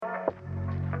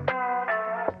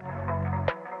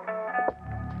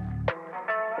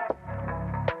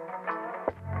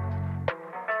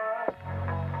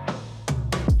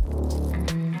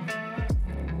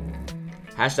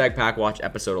Hashtag PackWatch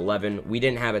episode 11. We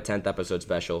didn't have a 10th episode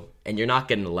special, and you're not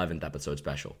getting an 11th episode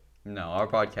special. No, our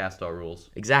podcast, our rules.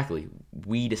 Exactly.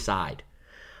 We decide.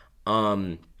 It's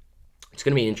going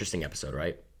to be an interesting episode,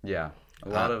 right? Yeah. A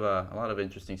lot of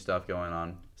interesting stuff going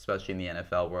on, especially in the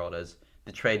NFL world as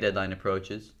the trade deadline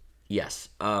approaches. Yes.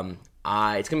 It's going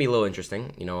to be a little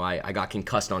interesting. You know, I got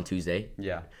concussed on Tuesday.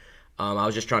 Yeah. I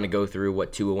was just trying to go through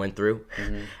what Tua went through.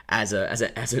 As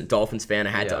a Dolphins fan,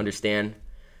 I had to understand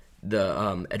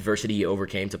the adversity he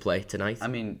overcame to play tonight. I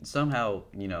mean, somehow,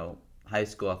 high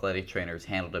school athletic trainers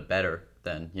handled it better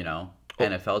than,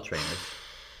 NFL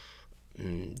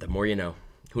trainers. The more you know.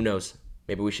 Who knows?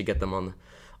 Maybe we should get them on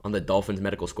the Dolphins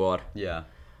medical squad. Yeah.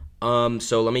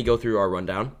 So let me go through our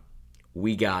rundown.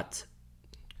 We got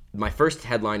my first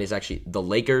headline is actually the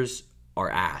Lakers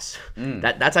are ass.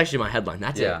 That's actually my headline.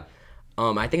 That's it.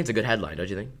 I think it's a good headline, don't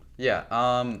you think? Yeah.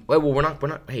 Wait, well, we're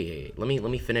not. Hey, let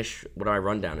me finish what our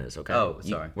rundown is, okay? Oh,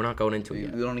 sorry. We're not going into it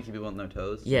yet. We don't want to keep people on their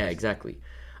toes. Yeah, exactly.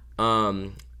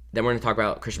 Then we're going to talk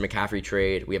about Christian McCaffrey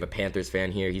trade. We have a Panthers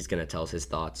fan here. He's going to tell us his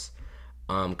thoughts.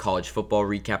 College football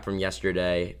recap from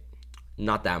yesterday.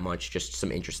 Not that much, just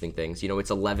some interesting things. It's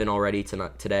 11 already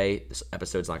today. This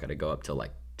episode's not going to go up till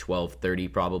like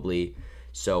 12:30 probably.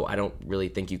 So I don't really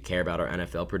think you care about our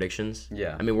NFL predictions.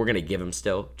 Yeah. I mean, we're going to give them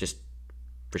still, just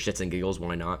for shits and giggles.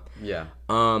 Why not? Yeah.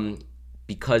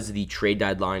 Because the trade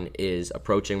deadline is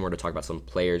approaching, we're going to talk about some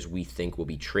players we think will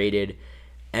be traded.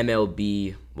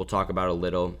 MLB, we'll talk about a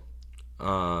little.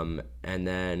 And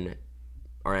then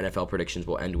our NFL predictions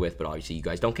we'll end with, but obviously you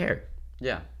guys don't care.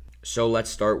 Yeah. So let's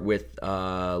start with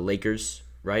Lakers,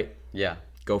 right? Yeah.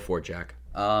 Go for it, Jack.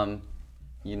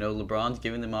 LeBron's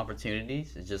giving them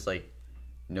opportunities. It's just like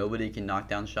nobody can knock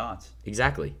down shots.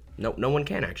 Exactly. No one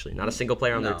can, actually. Not a single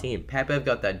player on their team. Pat Bev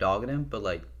got that dog in him, but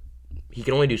like he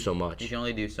can only do so much. He can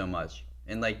only do so much.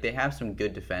 And like they have some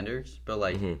good defenders, but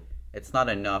like it's not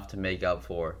enough to make up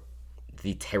for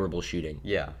the terrible shooting.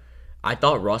 Yeah. I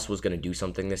thought Russ was going to do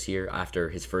something this year after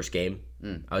his first game.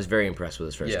 I was very impressed with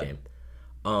his first game.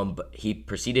 But he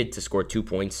proceeded to score 2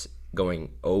 points,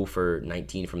 going 0 for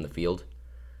 19 from the field.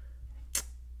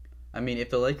 I mean,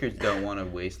 if the Lakers don't want to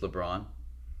waste LeBron,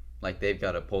 like they've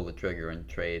got to pull the trigger and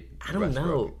trade. I don't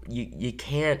know. You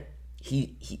can't.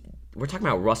 We're talking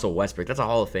about Russell Westbrook. That's a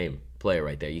Hall of Fame player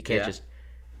right there. You can't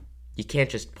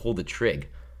just pull the trig.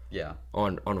 Yeah.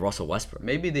 On Russell Westbrook.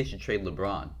 Maybe they should trade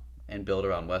LeBron and build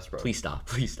around Westbrook. Please stop.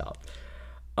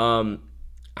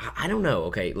 I don't know.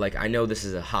 Okay, like I know this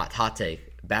is a hot take.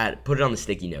 Bad. Put it on the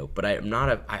sticky note. But I'm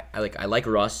not I like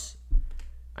Russ.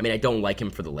 I mean, I don't like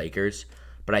him for the Lakers,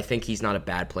 but I think he's not a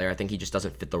bad player. I think he just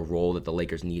doesn't fit the role that the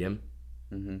Lakers need him.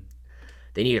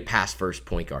 They need a pass first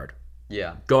point guard.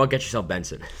 Yeah. Go out, get yourself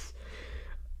Benson.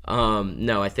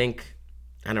 No,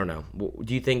 I don't know.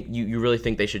 Do you think you really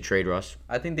think they should trade Russ?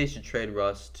 I think they should trade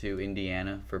Russ to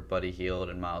Indiana for Buddy Hield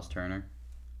and Miles Turner.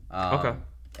 Okay.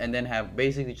 And then have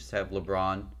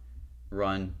LeBron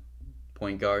run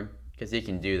point guard because he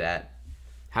can do that.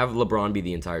 Have LeBron be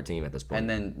the entire team at this point. And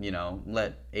then,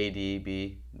 let AD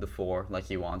be the 4 like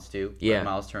he wants to. Yeah. Let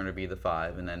Miles Turner be the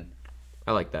 5. And then,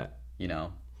 I like that.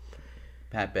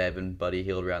 Pat Bev and Buddy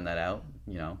Hield round that out.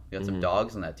 You got some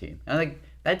dogs on that team. And I think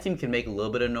that team can make a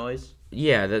little bit of noise.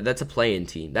 Yeah, that's a play-in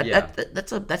team.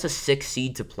 That's a 6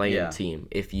 seed to play-in team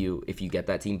if you get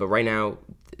that team. But right now,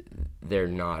 they're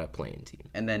not a play-in team.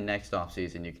 And then next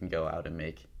offseason, you can go out and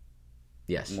make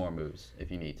more moves if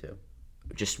you need to.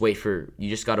 You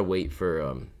just got to wait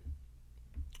for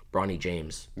Bronny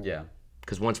James. Yeah.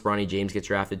 Because once Bronny James gets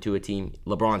drafted to a team,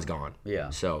 LeBron's gone. Yeah.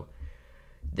 So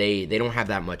they don't have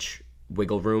that much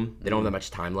wiggle room. They don't have that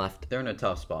much time left. They're in a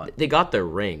tough spot. They got their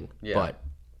ring, but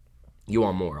you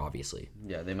want more, obviously.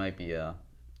 Yeah, they might be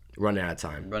running out of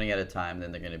time.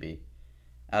 Then they're going to be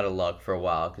out of luck for a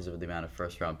while because of the amount of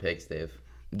first-round picks they've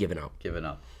given up.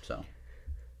 So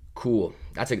cool.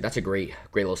 That's a great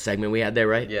little segment we had there,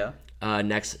 right? Yeah.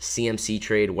 Next, CMC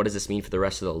trade. What does this mean for the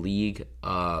rest of the league?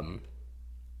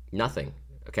 Nothing.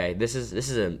 Okay, this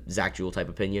is a Zach Jewell type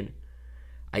opinion.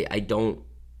 It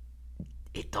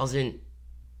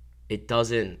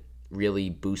doesn't really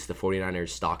boost the 49ers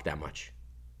stock that much.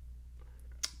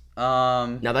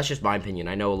 Now that's just my opinion.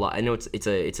 I know it's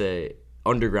a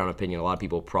underground opinion. A lot of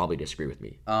people probably disagree with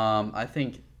me. I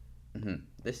think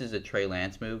this is a Trey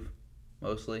Lance move,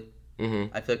 mostly.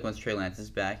 I feel like once Trey Lance is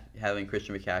back, having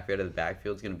Christian McCaffrey out of the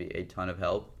backfield is going to be a ton of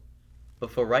help. But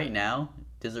for right now,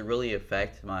 does it really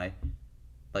affect my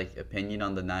opinion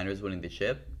on the Niners winning the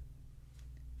chip?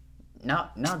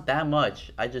 Not that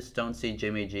much. I just don't see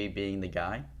Jimmy G being the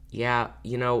guy. Yeah,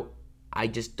 I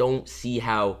just don't see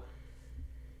how.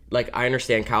 I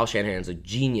understand Kyle Shanahan's a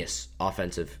genius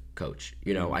offensive coach.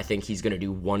 You know, I think he's going to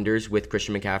do wonders with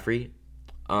Christian McCaffrey.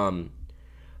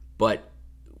 But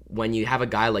when you have a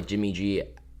guy like Jimmy G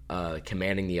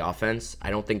commanding the offense, I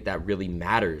don't think that really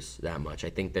matters that much. I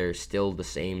think they're still the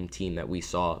same team that we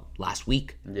saw last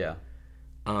week. Yeah.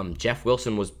 Jeff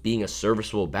Wilson was being a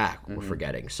serviceable back, we're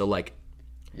forgetting. So, like...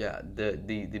 Yeah,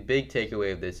 the big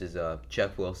takeaway of this is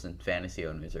Jeff Wilson fantasy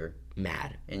owners are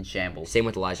mad. In shambles. Same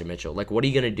with Elijah Mitchell. Like, what are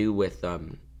you going to do with...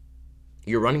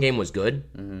 your run game was good,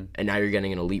 and now you're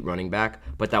getting an elite running back,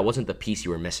 but that wasn't the piece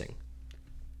you were missing.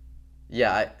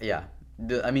 Yeah.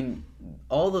 I mean,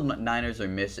 all the Niners are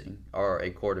missing are a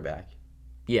quarterback.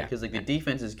 Yeah. Because, like, the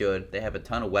defense is good. They have a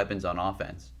ton of weapons on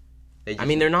offense.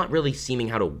 They're not really seeming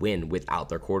how to win without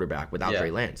their quarterback, without Trey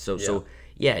Lance. So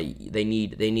they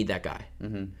need that guy.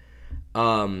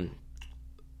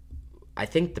 I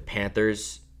think the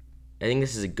Panthers. I think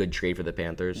this is a good trade for the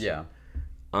Panthers. Yeah.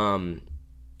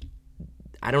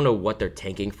 I don't know what they're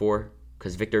tanking for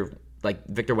because Victor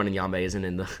Wembanyama isn't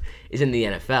in the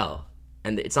NFL,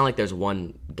 and it's not like there's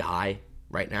one guy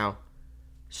right now.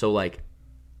 So, like,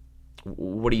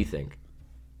 what do you think?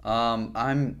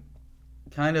 I'm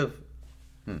kind of.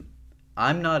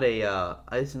 I'm not a.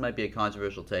 This might be a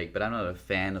controversial take, but I'm not a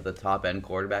fan of the top end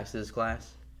quarterbacks of this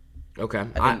class. Okay.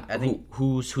 I think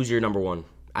who's your number one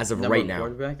as of number right now?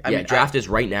 Quarterback? Draft is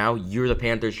right now. You're the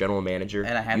Panthers general manager,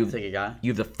 and I have to take a guy.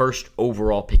 You have the first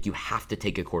overall pick. You have to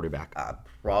take a quarterback.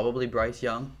 Probably Bryce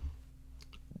Young.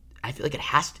 I feel like it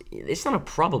has to. It's not a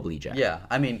probably, Jack. Yeah,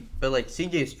 I mean, but like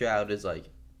C.J. Stroud is like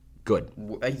good.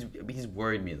 He's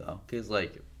worried me though, because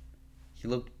like he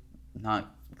looked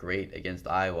not great against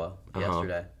Iowa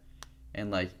yesterday,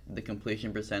 and like the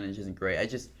completion percentage isn't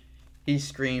great. He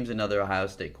screams another Ohio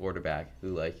State quarterback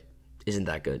who like isn't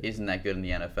that good in the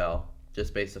NFL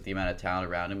just based off the amount of talent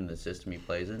around him and the system he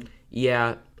plays in.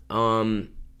 Yeah,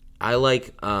 I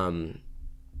like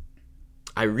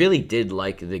I really did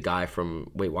like the guy from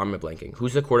why am I blanking?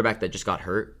 Who's the quarterback that just got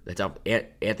hurt? That's out.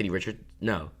 Anthony Richardson?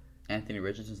 No. Anthony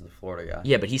Richardson's the Florida guy.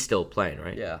 Yeah, but he's still playing,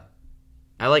 right? Yeah.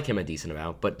 I like him a decent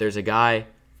amount, but there's a guy.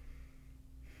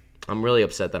 I'm really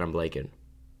upset that I'm blanking.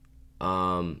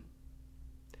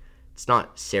 It's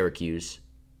not Syracuse.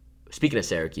 Speaking of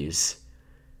Syracuse,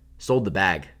 sold the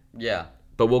bag. Yeah.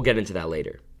 But we'll get into that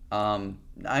later.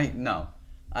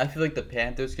 I feel like the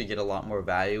Panthers could get a lot more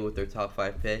value with their top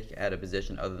 5 pick at a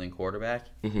position other than quarterback.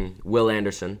 Will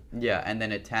Anderson. Yeah, and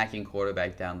then attacking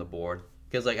quarterback down the board.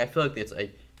 Because like I feel like it's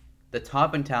like the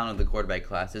top and talent of the quarterback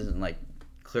class isn't like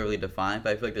clearly defined,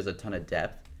 but I feel like there's a ton of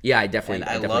depth. Yeah, I definitely. And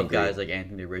I definitely love agree. guys like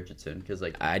Anthony Richardson because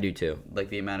like I do too. Like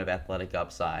the amount of athletic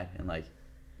upside and like.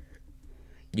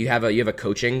 You have a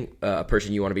coaching a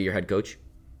person you want to be your head coach?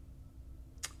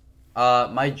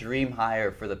 My dream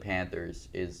hire for the Panthers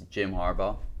is Jim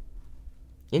Harbaugh.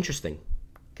 Interesting.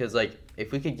 Because like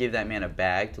if we could give that man a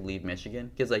bag to leave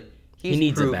Michigan, because like he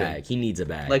needs proven. a bag. He needs a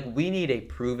bag. Like we need a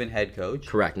proven head coach.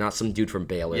 Correct. Not some dude from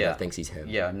Baylor that thinks he's him.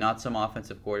 Yeah, not some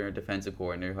offensive coordinator, defensive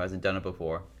coordinator who hasn't done it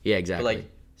before. Yeah, exactly. But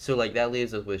so that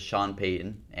leaves us with Sean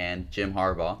Payton and Jim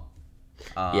Harbaugh.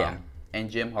 And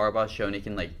Jim Harbaugh's shown he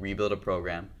can like rebuild a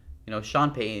program. You know,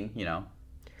 Sean Payton. You know,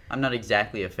 I'm not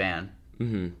exactly a fan.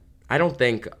 I don't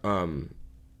think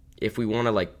if we want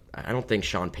to I don't think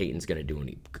Sean Payton's gonna do when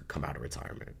he come out of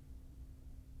retirement.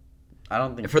 I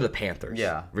don't think for the Panthers.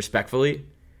 Yeah, respectfully,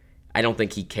 I don't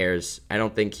think he cares. I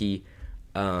don't think he.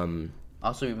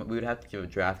 Also, we would have to give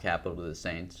draft capital to the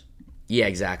Saints. Yeah,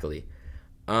 exactly.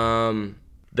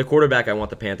 The quarterback I want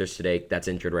the Panthers today that's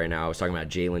injured right now. I was talking about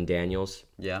Jalen Daniels.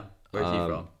 Yeah, where's he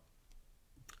from?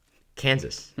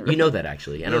 Kansas. You know that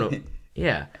actually. I don't know.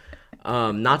 Yeah.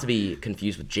 Not to be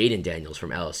confused with Jaden Daniels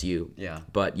from LSU. Yeah.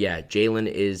 But yeah, Jalen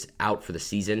is out for the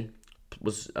season.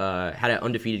 Had an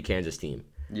undefeated Kansas team.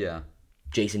 Yeah.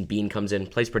 Jason Bean comes in,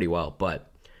 plays pretty well,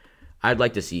 but I'd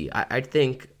like to see. I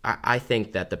think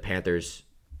that the Panthers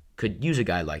could use a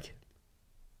guy like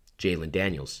Jalen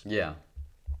Daniels. Yeah.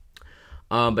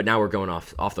 But now we're going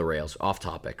off the rails, off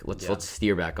topic. Let's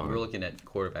steer back on. We're looking at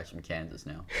quarterbacks from Kansas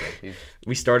now. So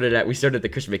we started the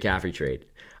Christian McCaffrey trade.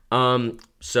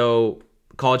 So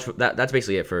college that's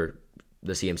basically it for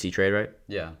the CMC trade, right?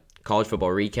 Yeah. College football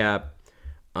recap.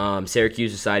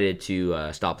 Syracuse decided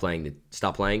to stop playing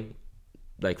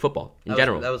like football in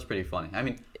general. That was pretty funny. I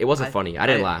mean, it wasn't funny. I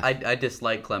didn't laugh. I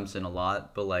dislike Clemson a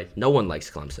lot, but like no one likes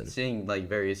Clemson. Seeing like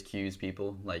various Q's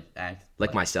people like act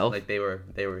like myself, like they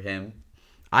were him.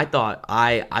 I thought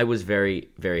I was very,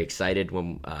 very excited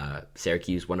when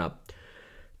Syracuse went up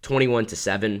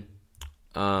 21-7.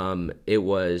 It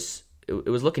was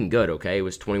looking good. Okay, it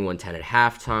was 21-10 at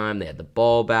halftime. They had the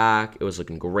ball back. It was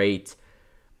looking great.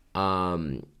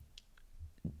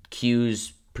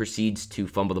 Q's proceeds to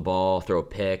fumble the ball, throw a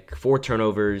pick, 4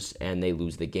 turnovers, and they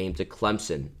lose the game to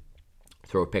Clemson.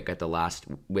 Throw a pick at the last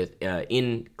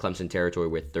in Clemson territory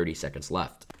with 30 seconds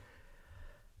left.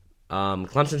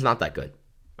 Clemson's not that good.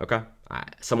 Okay,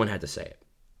 someone had to say it.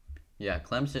 Yeah,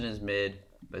 Clemson is mid,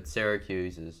 but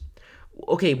Syracuse is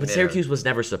okay. But Syracuse was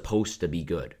never supposed to be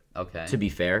good. Okay. To be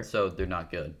fair, so they're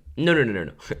not good.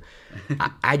 No.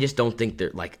 I just don't think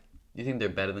they're like. You think they're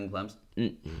better than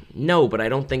Clemson? No, but I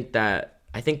don't think that.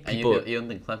 I think people. And you don't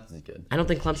think Clemson's good? I don't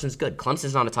think Clemson's good.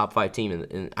 Clemson's not a top 5 team,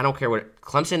 and I don't care what.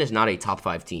 Clemson is not a top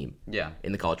 5 team. Yeah.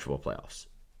 In the college football playoffs,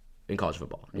 in college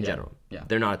football in general. Yeah.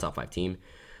 They're not a top 5 team.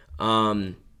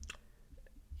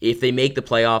 If they make the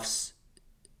playoffs,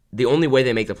 the only way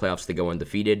they make the playoffs is to go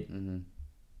undefeated. Mm-hmm.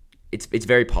 It's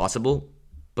very possible,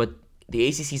 but the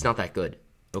ACC is not that good.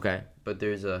 Okay. But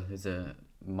there's a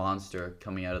monster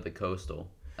coming out of the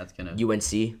Coastal. That's gonna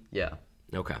UNC. Yeah.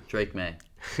 Okay. Drake May.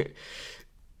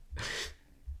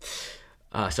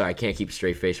 Sorry, I can't keep a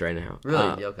straight face right now.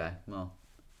 Really? Okay. Well,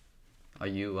 are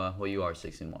you? You are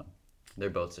 6-1. They're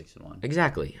both 6-1.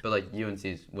 Exactly. But like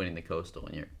UNC's winning the Coastal,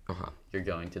 and you're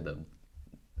going to the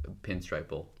Pinstripe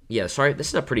Bowl. Yeah. Sorry, this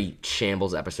is a pretty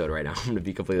shambles episode right now. I'm gonna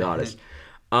be completely honest.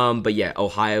 But yeah,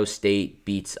 Ohio State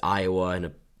beats Iowa in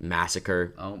a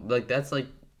massacre. Like that's like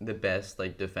the best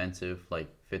like defensive like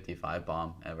 55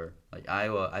 bomb ever. Like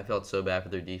Iowa, I felt so bad for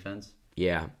their defense.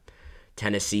 Yeah.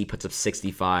 Tennessee puts up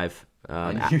 65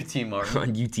 on UT Martin.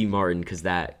 On UT Martin because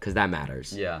that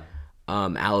matters. Yeah.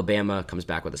 Alabama comes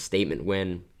back with a statement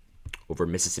win over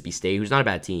Mississippi State, who's not a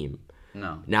bad team.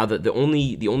 No. Now the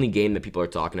only game that people are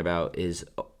talking about is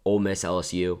Ole Miss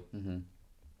LSU, and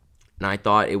I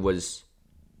thought it was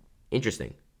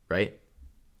interesting, right?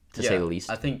 To say the least.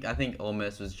 I think Ole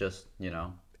Miss was just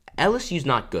LSU's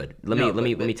not good. Let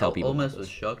me tell people. Ole Miss was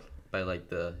shook by like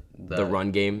the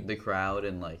run game, the crowd,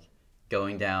 and like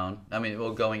going down. I mean,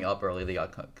 going up early, they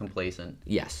got complacent.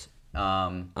 Yes.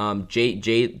 Jalen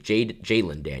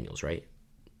Daniels, right?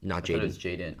 Not Jaden. It's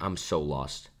Jaden. I'm so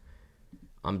lost.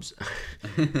 It's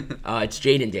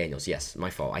Jaden Daniels. Yes, my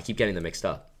fault. I keep getting them mixed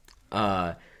up.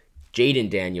 Jaden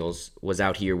Daniels was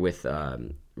out here with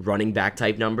running back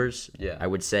type numbers. Yeah. I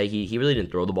would say he really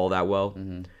didn't throw the ball that well.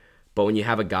 Mm-hmm. But when you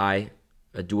have a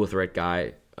dual threat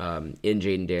guy in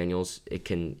Jaden Daniels, it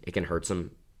can hurt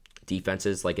some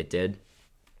defenses like it did.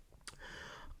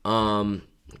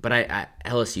 But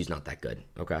LSU's not that good.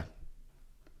 Okay.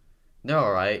 They're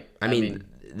all right. I mean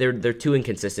they're too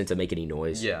inconsistent to make any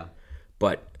noise. Yeah.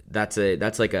 But that's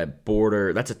like a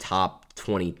top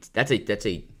 20. That's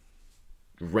a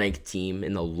ranked team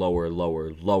in the lower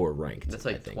ranked. That's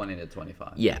like 20 to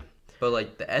 25. Yeah. But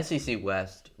like the SEC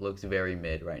West looks very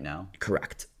mid right now.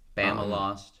 Correct. Bama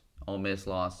lost. Ole Miss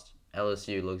lost.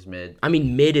 LSU looks mid. I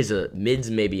mean, mid's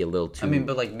maybe a little too. I mean,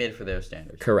 but like mid for their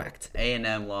standards. Correct.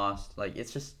 A&M lost. Like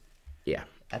it's just. Yeah.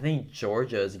 I think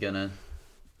Georgia is gonna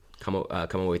come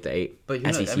away with the 8.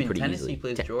 But SEC pretty Tennessee easily.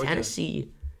 plays Georgia.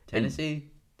 Tennessee.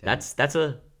 That's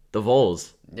the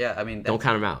Vols. Yeah, I mean. Don't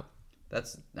count them out.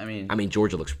 I mean,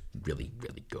 Georgia looks really,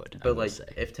 really good. But like,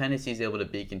 if Tennessee's able to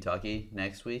beat Kentucky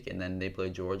next week and then they play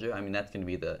Georgia, I mean, that's going to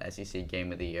be the SEC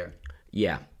game of the year.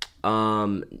 Yeah.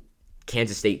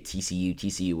 Kansas State, TCU.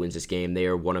 TCU wins this game. They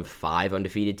are one of 5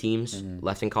 undefeated teams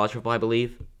left in college football, I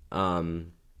believe. I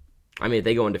mean, if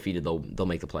they go undefeated, they'll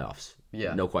make the playoffs.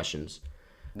 Yeah. No questions.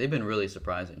 They've been really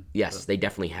surprising. Yes, they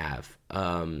definitely have.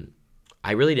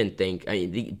 I really didn't think. I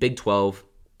mean, the Big 12.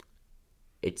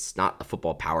 It's not a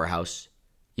football powerhouse.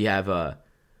 You have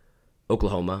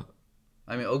Oklahoma.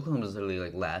 I mean, Oklahoma's literally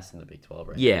like last in the Big 12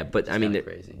 right now. Yeah, but I mean,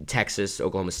 crazy. Texas,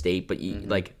 Oklahoma State. But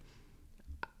like,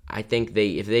 I think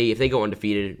if they go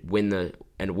undefeated, if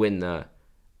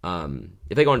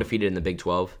they go undefeated in the Big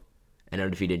 12 and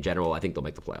undefeated in general, I think they'll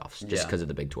make the playoffs just because of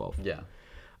the Big 12. Yeah.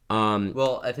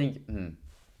 Well, I think they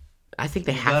have to.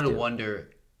 You gotta wonder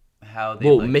how they.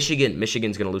 Well,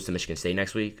 Michigan's gonna lose to Michigan State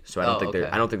next week, so I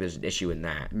don't think there's an issue in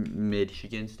that.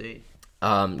 Michigan State.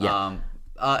 Yeah.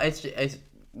 It's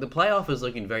the playoff is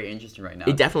looking very interesting right now.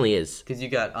 It definitely is. Because you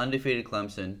got undefeated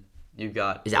Clemson. You've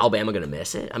got. Is Alabama gonna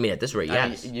miss it? I mean, at this rate,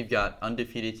 yes. You've got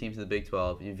undefeated teams in the Big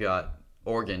 12. You've got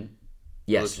Oregon.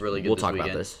 Yes. Looks really good we'll this talk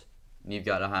weekend. about this. And you've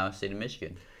got Ohio State and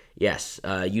Michigan. Yes.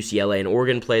 UCLA and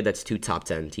Oregon played. That's 2 top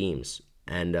 10 teams,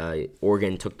 and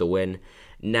Oregon took the win.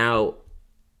 Now,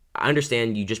 I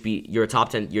understand you're a top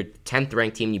 10, you're 10th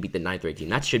ranked team, you beat the 9th ranked team.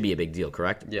 That should be a big deal,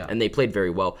 correct? Yeah. And they played very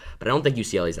well, but I don't think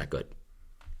UCLA is that good.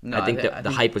 No, I think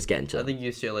the hype was getting to them. I think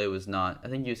UCLA was not. I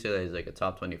think UCLA is like a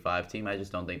top 25 team. I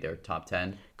just don't think they're top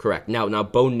 10. Correct. Now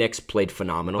Bo Nix played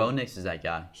phenomenal. Bo Nix is that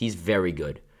guy. He's very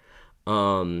good.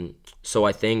 So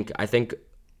I think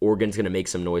Oregon's going to make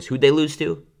some noise. Who'd they lose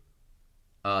to?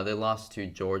 They lost to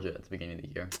Georgia at the beginning of the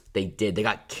year. They did. They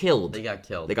got killed. They got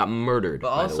killed. They got murdered. But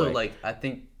by also, the way. like, I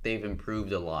think they've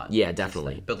improved a lot. Yeah,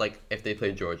 definitely. But, like, if they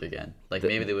played Georgia again, like,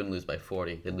 maybe they wouldn't lose by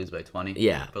 40. They'd lose by 20.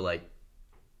 Yeah. But, like,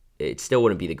 it still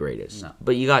wouldn't be the greatest. No.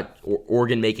 But you got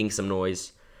Oregon making some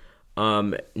noise.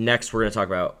 Next, we're going to talk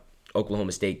about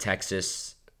Oklahoma State,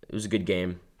 Texas. It was a good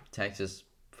game. Texas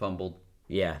fumbled.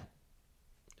 Yeah.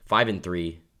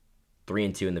 5-3,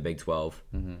 3-2 in the Big 12.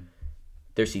 Mm-hmm.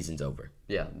 Their season's over.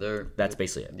 Yeah, that's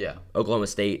basically it. Yeah. Oklahoma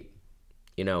State,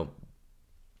 I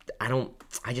don't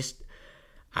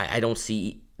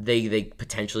see they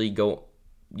potentially go,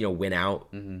 win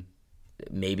out. Mm-hmm.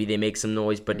 Maybe they make some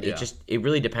noise, but it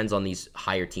really depends on these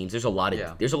higher teams. There's a lot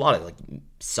of like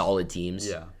solid teams.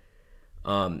 Yeah.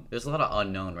 There's a lot of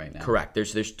unknown right now. Correct.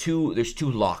 There's two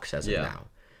locks as of now,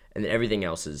 and then everything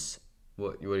else is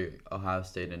what are you, Ohio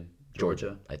State and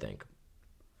Georgia? I think.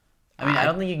 I mean, I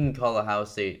don't think you can call Ohio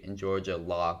State and Georgia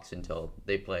locks until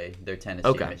they play their Tennessee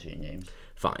and Michigan games.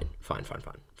 Fine. But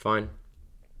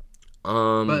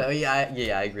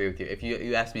I agree with you. If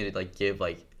you asked me to like give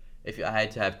like if I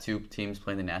had to have two teams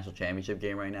playing the national championship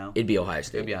game right now, it'd be Ohio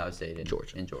State. It'd be Ohio State and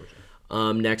Georgia.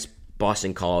 Next,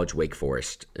 Boston College, Wake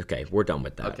Forest. Okay, we're done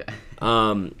with that. Okay.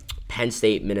 Penn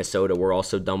State, Minnesota. We're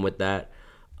also done with that.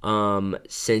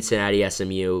 Cincinnati,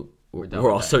 SMU.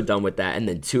 We're also done with that. And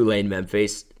then Tulane,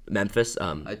 Memphis.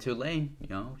 Tulane,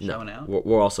 showing out.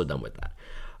 We're also done with that.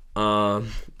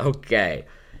 Okay.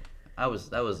 That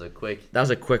was a quick. That was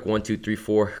a quick 1, 2, 3,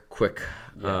 4. Quick.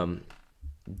 Done.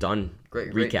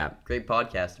 Great recap. Great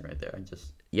podcasting right there.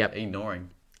 Just ignoring.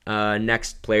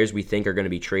 Next, players we think are going to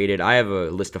be traded. I have a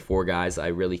list of 4 guys I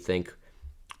really think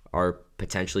are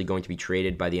potentially going to be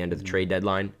traded by the end of the trade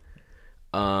deadline.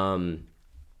 Number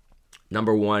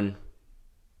 1,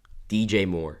 DJ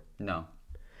Moore. No.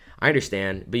 I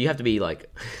understand, but you have to be like,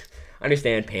 I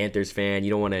understand Panthers fan.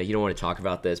 You don't want to talk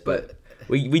about this, but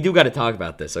we do got to talk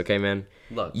about this, okay, man?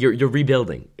 Look, you're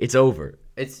rebuilding. It's over.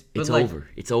 It's over.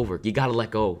 It's over. You got to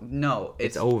let go. No,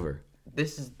 it's over.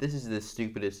 This is the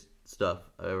stupidest stuff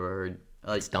I've ever heard.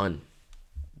 Like, it's done.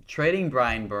 Trading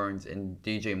Brian Burns and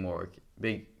DJ Moore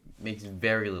makes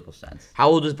very little sense. How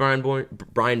old is Brian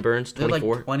Burns? 24? They're like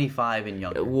 25 and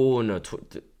younger. Whoa, no.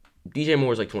 DJ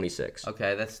Moore's like 26.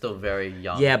 Okay, that's still very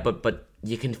young. Yeah, but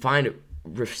you can find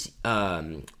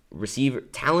receiver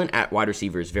talent at wide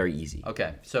receiver is very easy.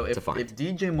 Okay, so if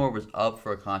DJ Moore was up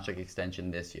for a contract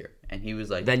extension this year and he was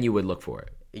like, then you would look for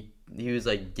it. He was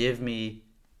like, give me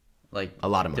like a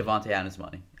lot of money. Devontae Adams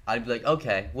money. I'd be like,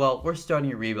 okay, well, we're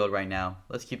starting a rebuild right now.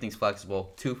 Let's keep things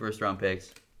flexible. 2 first-round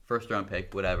picks, first-round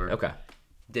pick, whatever. Okay.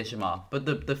 Dish him off. But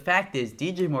the fact is,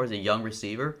 DJ Moore is a young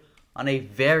receiver on a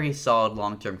very solid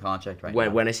long-term contract right now.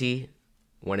 When is he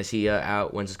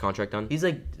out? When's his contract done? He's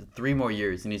like 3 more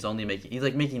years, and he's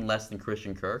making less than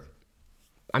Christian Kirk.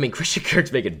 I mean, Christian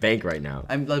Kirk's making bank right now.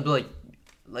 I'm like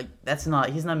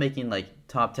he's not making like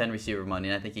top 10 receiver money,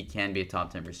 and I think he can be a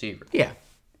top 10 receiver. Yeah.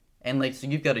 And like, so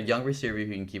you've got a young receiver who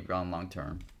can keep around long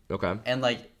term. Okay. And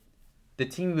like, the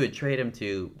team we would trade him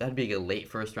to, that'd be a late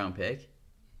first-round pick.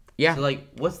 Yeah. So like,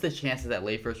 what's the chance that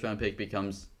late first-round pick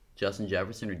becomes Justin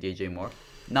Jefferson or DJ Moore?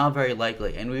 Not very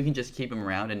likely, and we can just keep him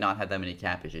around and not have that many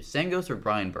cap issues. Same goes for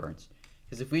Brian Burns,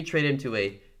 because if we trade him to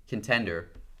a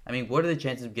contender, I mean, what are the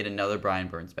chances of getting another Brian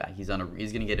Burns back? He's going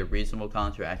to get a reasonable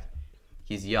contract.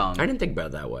 He's young. I didn't think about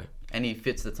it that way. And he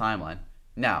fits the timeline.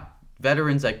 Now,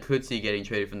 veterans I could see getting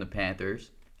traded from the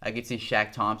Panthers. I could see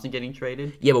Shaq Thompson getting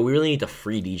traded. Yeah, but we really need to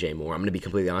free DJ Moore. I'm going to be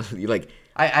completely honest with you. Like,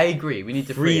 I agree. We need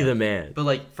to free the man. But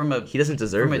like he doesn't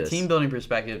deserve from this. a team building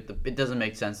perspective, it doesn't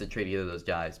make sense to trade either of those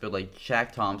guys. But like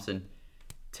Shaq Thompson,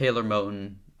 Taylor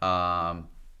Moton,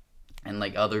 and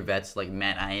like other vets like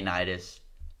Matt Ioannidis,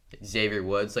 Xavier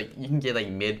Woods, like you can get like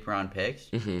mid-round picks.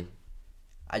 Mm-hmm.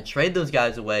 I'd trade those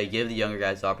guys away, give the younger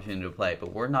guys the opportunity to play,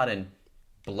 but we're not in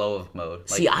blow-up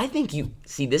mode. Like, I think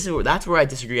that's where I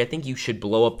disagree. I think you should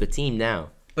blow up the team now.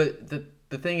 But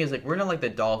the thing is, like, we're not like the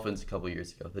Dolphins a couple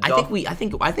years ago.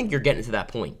 I think you're getting to that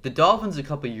point. The Dolphins a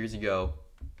couple years ago,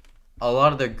 a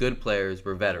lot of their good players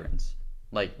were veterans.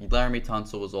 Like Laramie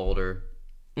Tunsil was older.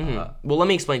 Mm-hmm. Well, let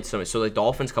me explain something. So the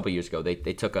Dolphins a couple years ago, they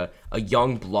took a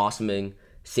young blossoming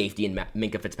safety in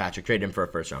Minkah Fitzpatrick, traded him for a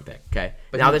first-round pick. Okay,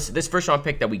 but now this first-round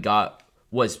pick that we got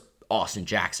was Austin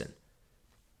Jackson.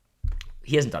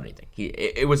 He hasn't done anything.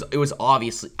 It was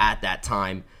obviously at that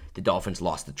time the Dolphins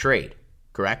lost the trade,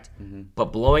 correct? Mm-hmm. But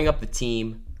blowing up the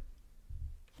team,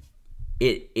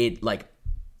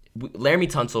 Laramie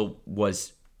Tunsil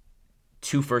was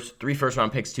 3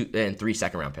 first-round picks, 2 and 3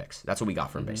 second-round picks. That's what we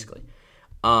got from him, basically.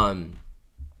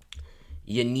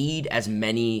 You need as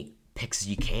many picks as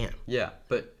you can. Yeah,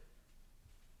 but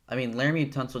I mean, Laramie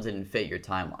Tunsil didn't fit your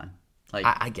timeline. Like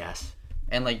I guess.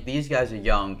 And like these guys are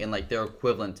young, and like they're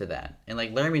equivalent to that. And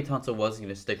like Laramie Tunsil wasn't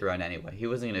going to stick around anyway. He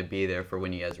wasn't going to be there for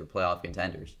when you guys were playoff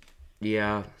contenders.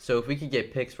 Yeah. So if we could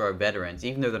get picks for our veterans,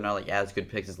 even though they're not like as good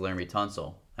picks as Laramie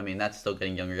Tunsil, I mean that's still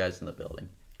getting younger guys in the building.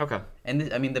 Okay.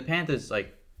 And I mean the Panthers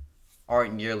like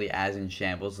aren't nearly as in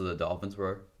shambles as the Dolphins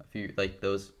were a few years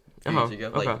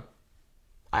ago. Like, okay.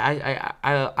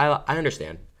 I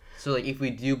understand. So like if we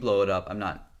do blow it up,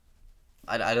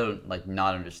 I don't like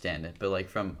not understand it, but like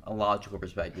from a logical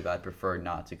perspective, I'd prefer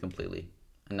not to completely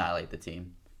annihilate the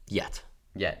team Yet.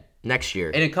 Next year.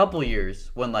 In a couple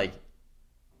years, when like.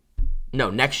 No,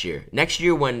 next year. Next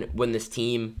year when this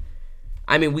team,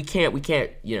 I mean, we can't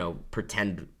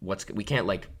pretend we can't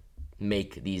like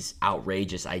make these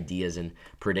outrageous ideas and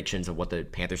predictions of what the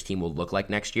Panthers team will look like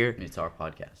next year. It's our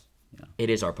podcast. Yeah. It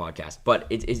is our podcast, but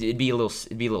it'd be a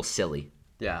little silly.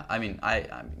 Yeah, I mean,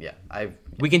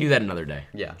 we can do that another day.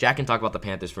 Yeah. Jack can talk about the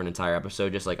Panthers for an entire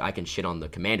episode, just like I can shit on the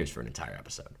Commanders for an entire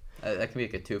episode. That could be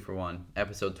like a 2-for-1,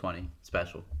 episode 20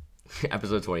 special.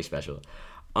 Episode 20 special.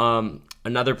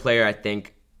 Another player I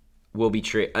think will be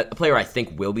a player I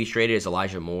think will be traded is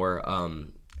Elijah Moore.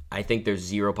 I think there's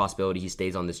zero possibility he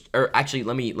stays on this. Or actually,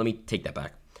 let me take that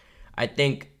back. I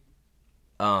think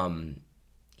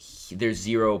there's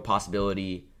zero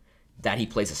possibility that he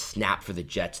plays a snap for the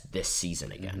Jets this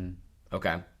season again. Mm-hmm.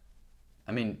 Okay.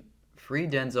 I mean, free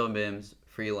Denzel Mims,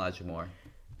 free Elijah Moore.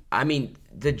 I mean,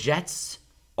 the Jets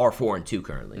are 4-2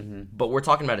 currently, but we're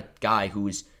talking about a guy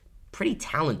who's pretty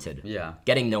talented. Yeah.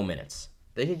 Getting no minutes.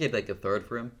 They could get like a third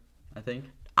for him, I think.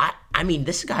 I mean,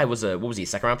 this guy was a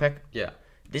second round pick? Yeah.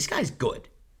 This guy's good.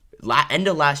 End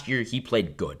of last year, he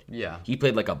played good. Yeah. He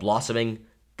played like a blossoming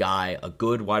guy, a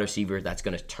good wide receiver that's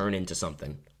going to turn into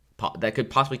something. That could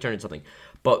possibly turn into something.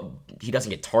 But he doesn't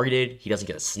get targeted. He doesn't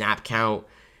get a snap count.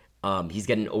 He's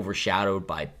getting overshadowed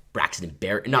by Braxton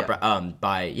Berrios.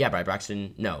 By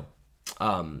Braxton. No.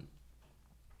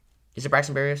 Is it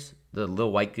Braxton Berrios? The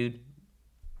little white dude?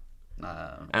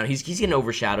 He's getting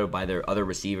overshadowed by their other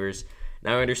receivers.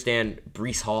 Now I understand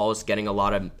Breece Hall is getting a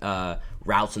lot of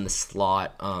routes in the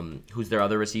slot. Who's their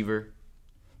other receiver?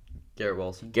 Garrett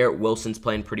Wilson. Garrett Wilson's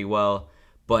playing pretty well.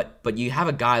 But you have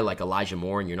a guy like Elijah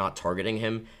Moore and you're not targeting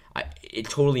him. It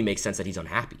totally makes sense that he's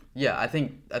unhappy. Yeah, I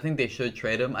think they should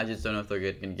trade him. I just don't know if they're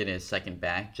going to get a second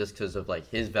back just because of like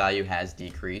his value has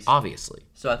decreased. Obviously.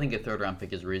 So I think a third round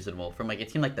pick is reasonable from like a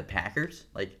team like the Packers.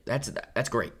 Like that's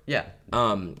great. Yeah.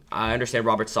 I understand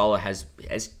Robert Saleh has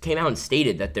came out and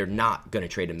stated that they're not going to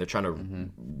trade him. They're trying to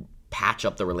patch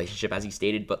up the relationship as he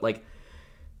stated, but like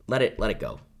let it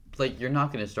go. Like you're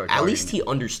not going to start. At least he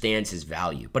understands his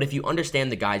value. But if you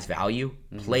understand the guy's value,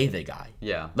 play the guy.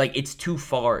 Yeah. Like it's too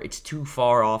far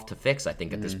off to fix. I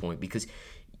think at this point because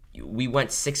we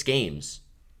went 6 games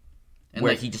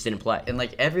where he just didn't play. And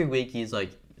like every week he's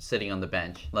like sitting on the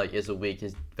bench. Like is a week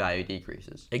his value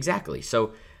decreases. Exactly.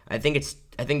 So I think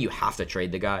you have to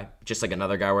trade the guy. Just like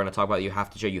another guy we're going to talk about. You have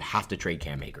to trade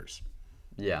Cam Akers.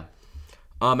 Yeah.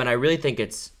 And I really think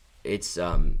it's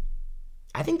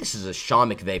I think this is a Sean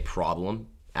McVay problem,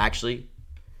 actually.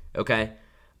 Okay?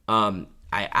 I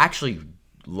actually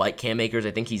like Cam Akers.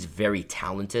 I think he's very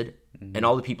talented. And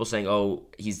all the people saying,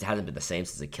 he hasn't been the same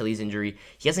since Achilles injury.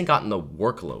 He hasn't gotten the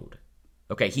workload.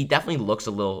 Okay, he definitely looks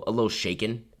a little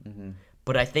shaken.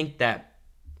 But I think that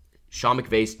Sean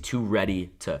McVay's too ready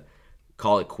to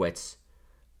call it quits.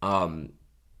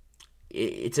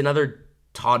 It's another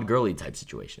Todd Gurley type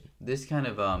situation. This kind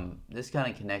of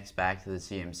connects back to the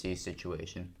CMC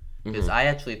situation because I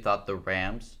actually thought the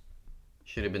Rams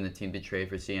should have been the team to trade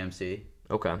for CMC.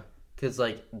 Okay. Because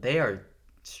like they are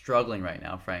struggling right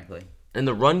now, frankly. And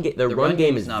the run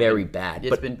game is very bad.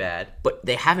 It's been bad. But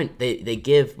they haven't. They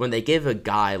give a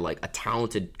guy like a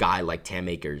talented guy like Cam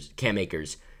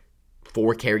Akers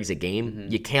 4 carries a game.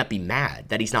 You can't be mad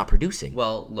that he's not producing.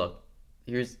 Well, look,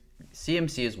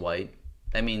 CMC is white.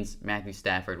 That means Matthew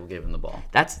Stafford will give him the ball.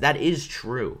 That is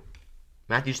true.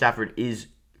 Matthew Stafford is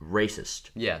racist.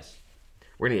 Yes.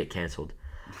 We're gonna get canceled.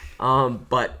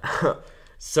 But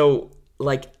so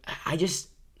like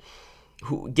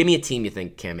give me a team you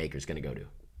think Cam Akers gonna go to,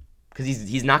 because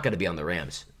he's not gonna be on the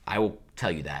Rams. I will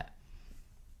tell you that.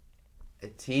 A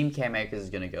team Cam Akers is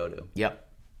gonna go to. Yep.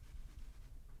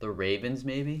 The Ravens,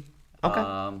 maybe.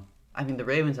 Okay. I mean, the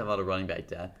Ravens have a lot of running back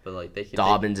depth, but like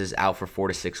Dobbins is out for 4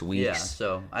 to 6 weeks. Yeah,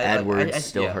 so Edwards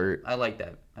still hurt. I like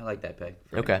that. I like that pick.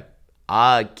 Okay.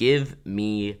 Give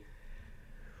me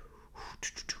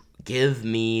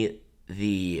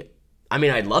the. I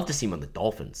mean, I'd love to see him on the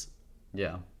Dolphins.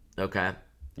 Yeah. Okay.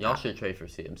 Y'all should trade for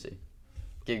CMC.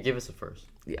 Give us a first.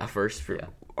 Yeah, first for Yeah.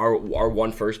 our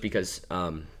one first because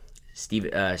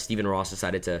Steven Ross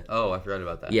decided to. Oh, I forgot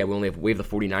about that. Yeah, we have the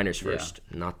 49ers first,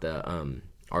 not the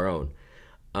our own.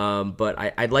 But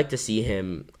I'd like to see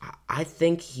him. I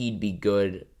think he'd be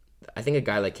good. I think a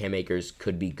guy like Cam Akers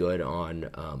could be good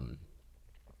on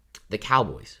the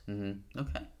Cowboys.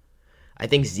 Okay. I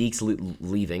think Zeke's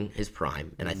leaving his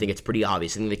prime, and I think it's pretty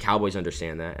obvious. I think the Cowboys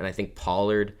understand that, and I think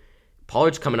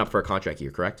Pollard's coming up for a contract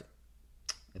year, correct?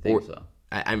 I think so.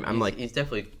 He's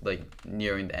definitely like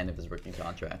nearing the end of his rookie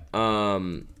contract.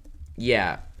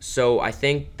 Yeah. So I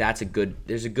think it's a good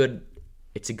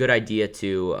idea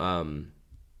to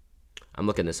I'm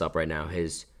looking this up right now.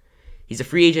 He's a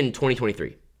free agent in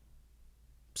 2023.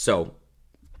 So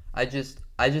I just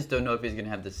don't know if he's gonna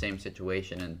have the same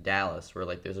situation in Dallas where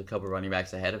like there's a couple running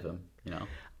backs ahead of him.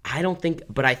 I don't think,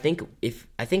 but I think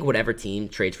whatever team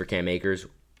trades for Cam Akers,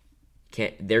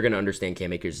 they're gonna understand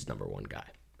Cam Akers is number one guy.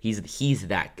 He's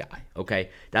that guy. Okay,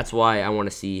 that's why I want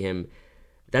to see him.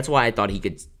 That's why I thought he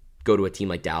could go to a team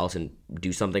like Dallas and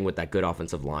do something with that good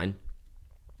offensive line.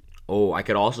 Oh, I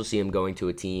could also see him going to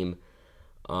a team,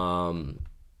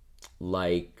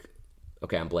 like,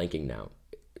 okay, I'm blanking now.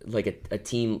 Like a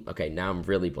team. Okay, now I'm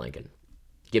really blanking.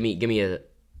 Give me a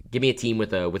team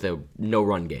with a no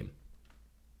run game.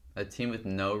 A team with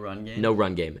no run game. No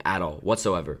run game at all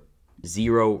whatsoever.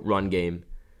 Zero run game.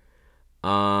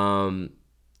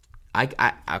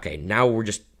 Okay. Now we're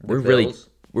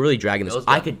really dragging this. Bills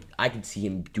I could see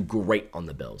him do great on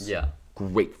the Bills. Yeah.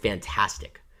 Great,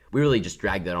 fantastic. We really just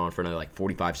dragged that on for another like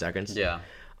 45 seconds. Yeah.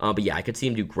 But yeah, I could see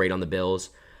him do great on the Bills.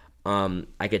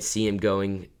 I could see him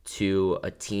going to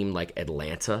a team like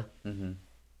Atlanta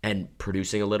and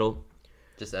producing a little.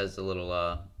 Just as a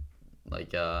little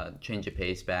change of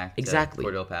pace back. Exactly. To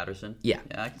Cordell Patterson. Yeah.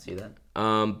 Yeah, I can see that.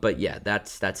 But yeah,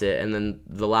 that's it. And then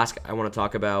the last I want to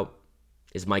talk about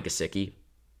is Mike Gesicki.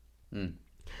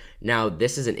 Now,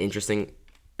 this is an interesting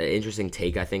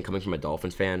take, I think, coming from a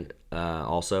Dolphins fan.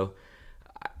 Also,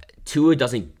 Tua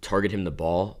doesn't target him the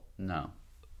ball. No.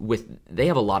 They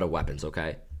have a lot of weapons,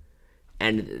 okay,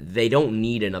 and they don't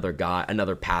need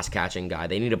another pass catching guy.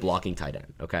 They need a blocking tight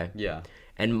end, okay. Yeah.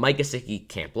 And Mike Gesicki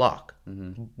can't block,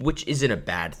 which isn't a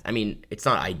bad. I mean, it's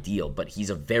not ideal, but he's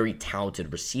a very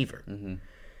talented receiver.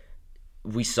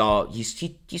 We saw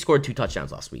he scored 2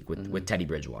 touchdowns last week with Teddy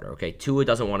Bridgewater. Okay, Tua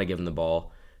doesn't want to give him the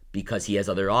ball because he has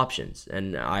other options,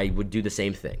 and I would do the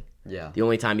same thing. Yeah. The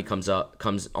only time he comes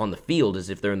on the field is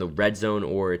if they're in the red zone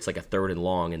or it's like a 3rd and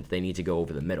long and they need to go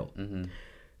over the middle.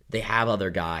 They have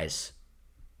other guys.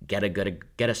 Get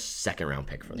a second round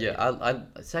pick for them. Yeah,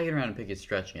 a second round pick is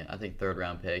stretching it. I think 3rd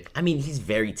round pick. I mean, he's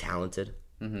very talented.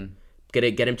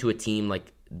 Get him to a team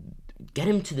like. Get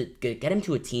him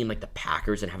to a team like the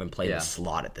Packers and have him play in the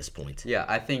slot at this point. Yeah,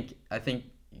 I think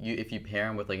if you pair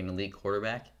him with like an elite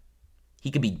quarterback, he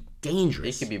could be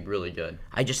dangerous. He could be really good.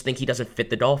 I just think he doesn't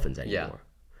fit the Dolphins anymore.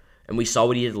 Yeah. And we saw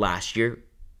what he did last year.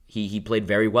 He played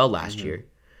very well last year.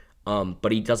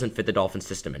 But he doesn't fit the Dolphins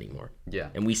system anymore. Yeah.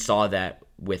 And we saw that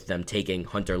with them taking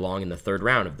Hunter Long in the 3rd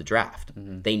round of the draft.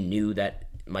 They knew that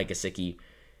Mike Gesicki,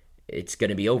 it's going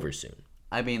to be over soon.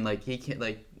 I mean, like he can't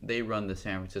they run the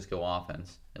San Francisco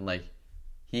offense, and like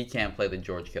he can't play the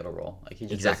George Kittle role. Like he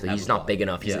just exactly, he's not big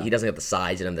enough. He doesn't have the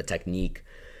size and the technique.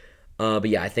 But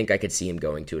yeah, I think I could see him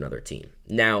going to another team.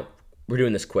 Now we're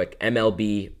doing this quick.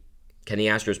 MLB, can the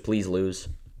Astros please lose?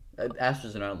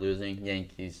 Astros are not losing.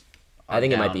 Yankees. I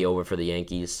think it might be over for the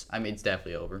Yankees. I mean, it's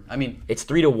definitely over. I mean, it's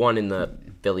 3-1 in the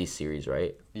Phillies series,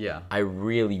 right? Yeah. I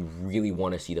really, really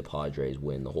want to see the Padres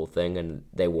win the whole thing, and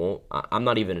they won't. I'm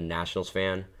not even a Nationals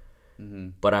fan,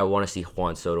 but I want to see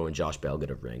Juan Soto and Josh Bell get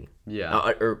a ring. Yeah.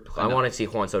 I want to see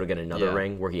Juan Soto get another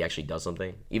ring where he actually does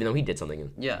something, even though he did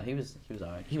something. Yeah, he was all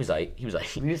right. He was alright. He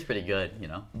was pretty good,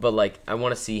 But like, I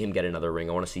want to see him get another ring.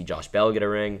 I want to see Josh Bell get a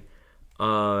ring.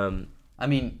 I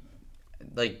mean,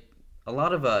 like. A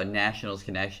lot of Nationals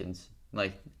connections,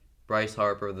 like Bryce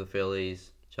Harper of the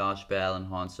Phillies, Josh Bell, and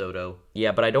Juan Soto.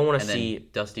 Yeah, but I don't want to see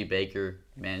Dusty Baker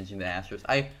managing the Astros.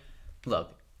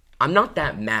 I'm not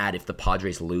that mad if the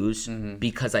Padres lose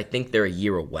because I think they're a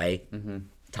year away.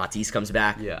 Tatis comes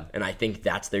back, and I think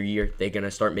that's their year. They're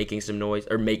gonna start making some noise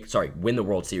win the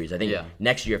World Series. I think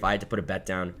next year, if I had to put a bet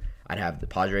down, I'd have the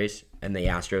Padres and the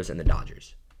Astros and the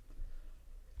Dodgers.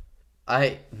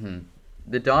 I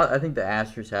think the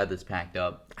Astros had this packed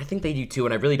up. I think they do too,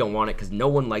 and I really don't want it because no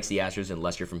one likes the Astros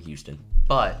unless you're from Houston.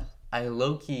 But I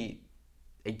low-key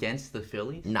against the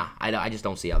Phillies. Nah, I just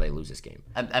don't see how they lose this game.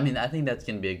 I mean, I think that's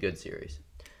going to be a good series.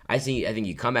 I think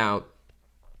you come out,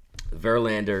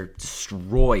 Verlander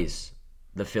destroys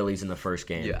the Phillies in the first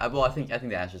game. Yeah, well, I think the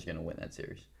Astros are going to win that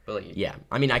series. But yeah,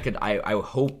 I mean, I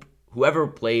hope whoever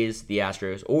plays the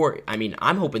Astros, or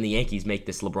I'm hoping the Yankees make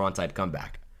this LeBron type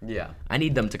comeback. Yeah. I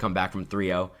need them to come back from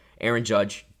 3-0. Aaron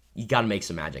Judge, you got to make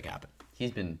some magic happen. He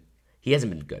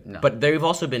hasn't been good. No. But they've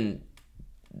also been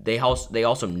they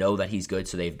also know that he's good,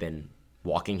 so they've been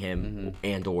walking him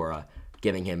and or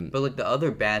giving him. But like the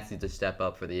other bats need to step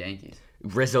up for the Yankees.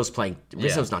 Rizzo's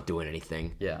not doing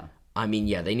anything. Yeah.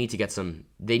 They need to get some.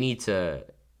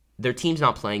 Their team's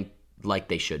not playing like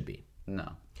they should be. No.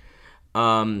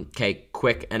 Okay,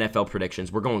 quick NFL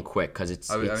predictions. We're going quick because it's.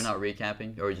 Are we not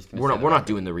recapping, or are we just gonna? We're not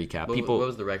doing the recap. What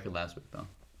was the record last week though?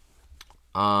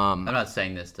 I'm not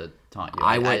saying this to taunt you.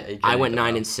 I went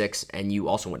 9-6, and you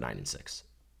also went 9-6.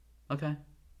 Okay.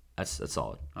 That's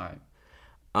solid. All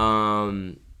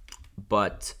right.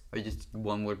 But are you just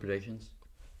one word predictions?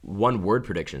 One word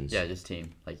predictions. Yeah, just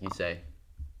team, like you say.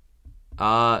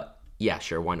 Yeah,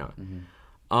 sure. Why not?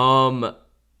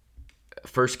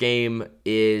 First game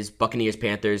is Buccaneers,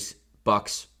 Panthers,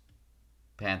 Bucks.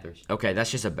 Panthers. Okay,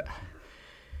 that's just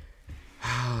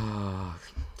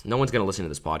no one's going to listen to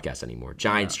this podcast anymore.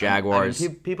 Giants, Jaguars.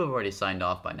 People have already signed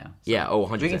off by now. So yeah,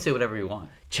 100%. We can say whatever you want.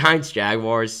 Giants,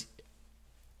 Jaguars.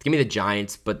 Give me the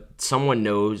Giants, but someone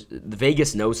knows.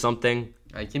 Vegas knows something.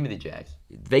 All right, give me the Jags.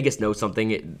 Vegas knows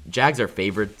something. Jags are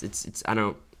favorites. It's I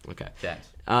don't. Okay. Jags.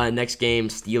 Next game,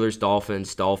 Steelers,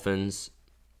 Dolphins. Dolphins.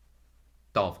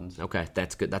 Okay,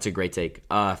 that's good. That's a great take.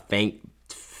 Bengals,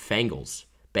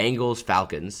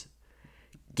 Falcons.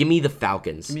 Give me the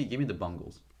Falcons. Give me the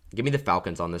Bungles. Give me the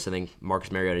Falcons on this. I think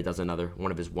Marcus Mariota does another one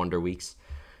of his wonder weeks.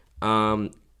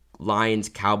 Lions,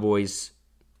 Cowboys.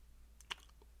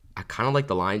 I kind of like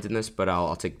the Lions in this, but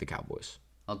I'll take the Cowboys.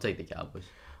 I'll take the Cowboys.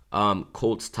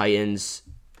 Colts, Titans.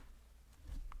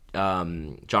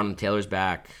 Jonathan Taylor's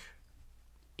back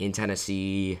in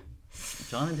Tennessee.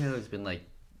 Jonathan Taylor's been like.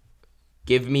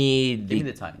 Give me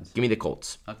the Titans. Give me the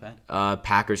Colts. Okay.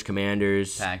 Packers,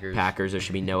 Commanders. Packers. There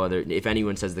should be no other. If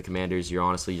anyone says the Commanders, you're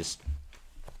honestly just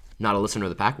not a listener of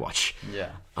the Pack Watch. Yeah.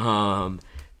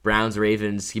 Browns,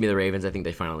 Ravens. Give me the Ravens. I think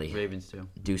they finally Ravens too.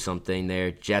 Do something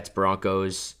there. Jets,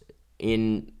 Broncos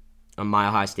in a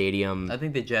Mile High Stadium. I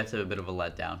think the Jets have a bit of a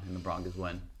letdown, and the Broncos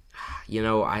win.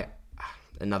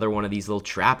 Another one of these little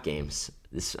trap games.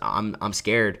 I'm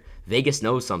scared. Vegas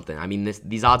knows something.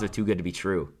 These odds are too good to be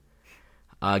true.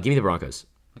 Give me the Broncos.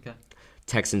 Okay.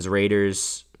 Texans,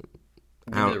 Raiders.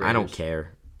 I don't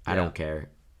care. Yeah. I don't care.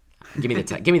 Give me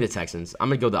the Texans. I'm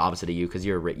gonna go the opposite of you because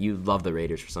you love the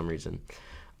Raiders for some reason.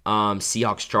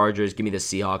 Seahawks, Chargers. Give me the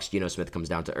Seahawks. Geno Smith comes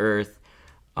down to earth.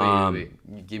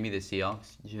 Wait. Give me the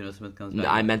Seahawks. Geno Smith comes back.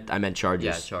 I meant Chargers.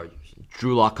 Yeah, Chargers.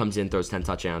 Drew Lock comes in, throws 10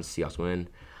 touchdowns. Seahawks win.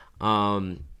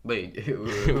 Wait, who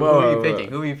are you picking?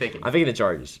 Who are you picking? I'm picking the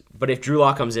Chargers. But if Drew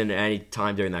Lock comes in at any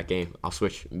time during that game, I'll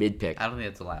switch mid-pick. I don't think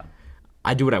that's allowed.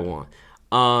 I do what I want.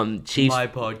 Chiefs. My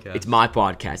podcast. It's my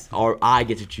podcast. Or I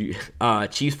get to choose.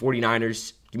 Chiefs,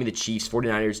 49ers. Give me the Chiefs.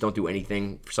 49ers don't do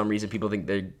anything. For some reason, people think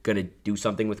they're going to do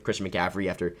something with Christian McCaffrey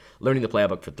after learning the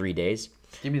playbook for 3 days.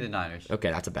 Give me the Niners. Okay,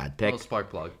 that's a bad pick. Little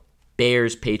spark plug.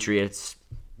 Bears, Patriots.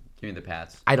 Give me the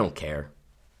Pats. I don't care.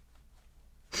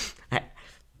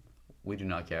 We do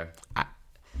not care.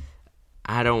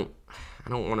 I don't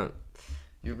want to.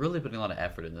 You're really putting a lot of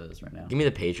effort into this right now. Give me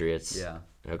the Patriots. Yeah.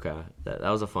 Okay. That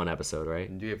was a fun episode,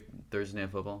 right? Do you have Thursday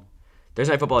Night Football?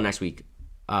 Thursday Night Football next week. It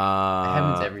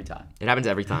happens every time. It happens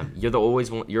every time. You're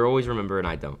always remember, and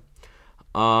I don't.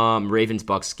 Ravens,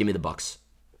 Bucks. Give me the Bucks.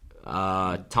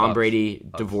 Tom Brady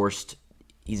divorced.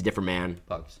 He's a different man.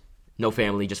 Bucks. No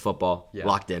family, just football. Yeah.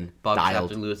 Locked in. Bucks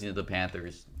Dialed. after losing to the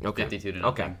Panthers. Okay.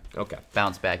 52-0. Okay.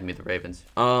 Bounce back and meet the Ravens.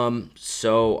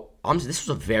 So this was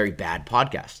a very bad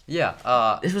podcast.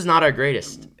 Yeah. This was not our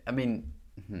greatest. I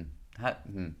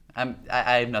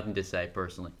have nothing to say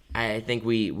personally. I think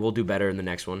we'll do better in the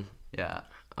next one. Yeah.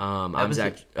 I'm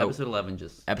Zach. Episode 11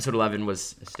 just. Episode 11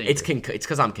 was. It's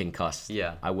because I'm concussed.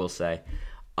 Yeah. I will say.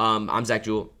 I'm Zach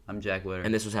Jewell. I'm Jack Witter.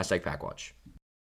 And this was #PackWatch.